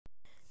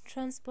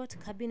Transport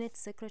Cabinet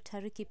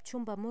Secretary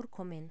Kipchumba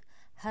Murkomen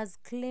has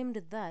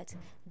claimed that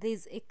there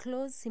is a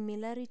close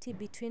similarity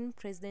between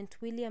President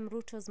William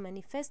Ruto's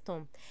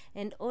manifesto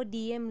and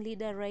ODM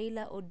leader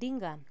Raila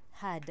Odinga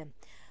had,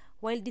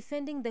 while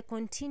defending the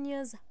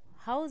continuous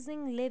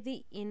housing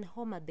levy in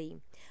Homa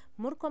Bay.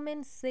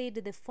 Murkomen said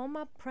the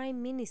former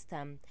Prime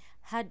Minister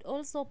had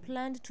also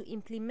planned to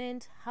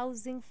implement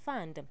housing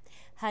fund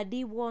had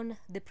he won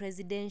the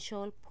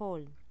presidential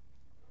poll.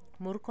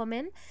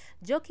 Murkomen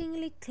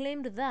jokingly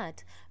claimed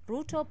that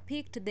Ruto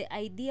picked the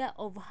idea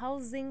of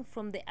housing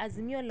from the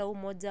Azimio la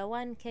Umoja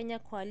One Kenya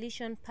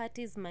Coalition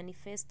Party's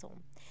manifesto.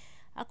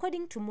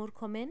 According to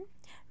Murkomen,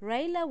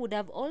 Raila would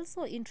have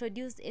also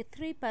introduced a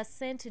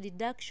 3%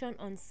 deduction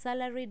on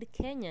salaried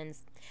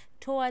Kenyans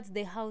towards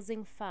the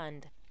housing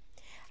fund.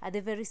 At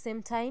the very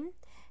same time,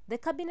 the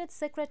cabinet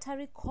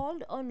secretary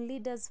called on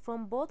leaders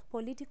from both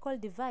political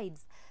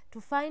divides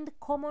to find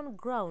common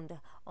ground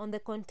on the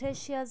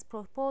contentious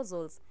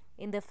proposals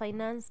in the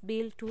Finance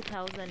Bill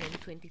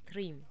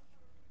 2023.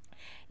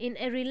 In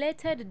a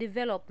related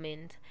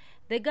development,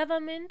 the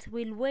government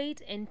will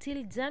wait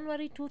until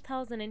January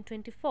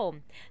 2024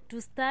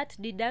 to start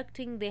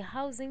deducting the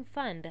housing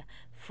fund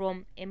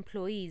from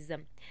employees.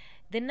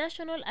 The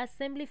National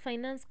Assembly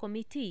Finance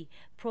Committee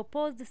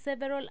proposed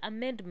several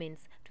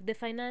amendments to the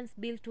Finance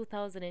Bill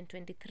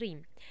 2023.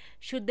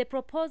 Should the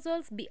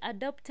proposals be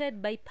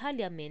adopted by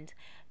Parliament,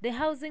 the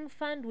housing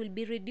fund will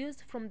be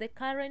reduced from the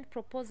current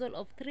proposal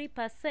of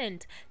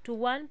 3% to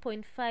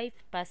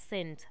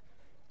 1.5%.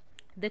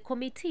 The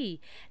committee,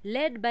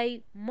 led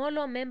by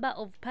Molo Member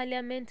of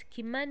Parliament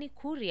Kimani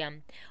Kuria,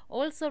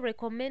 also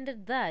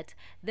recommended that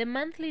the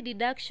monthly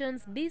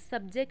deductions be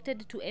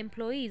subjected to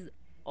employees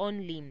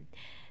only.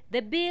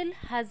 The bill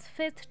has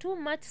faced too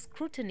much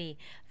scrutiny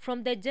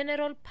from the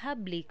general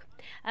public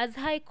as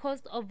high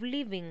cost of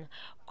living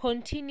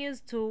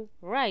continues to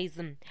rise,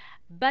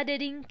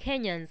 burdening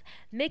Kenyans,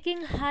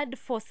 making hard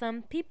for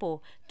some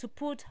people to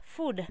put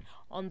food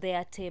on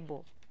their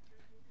table.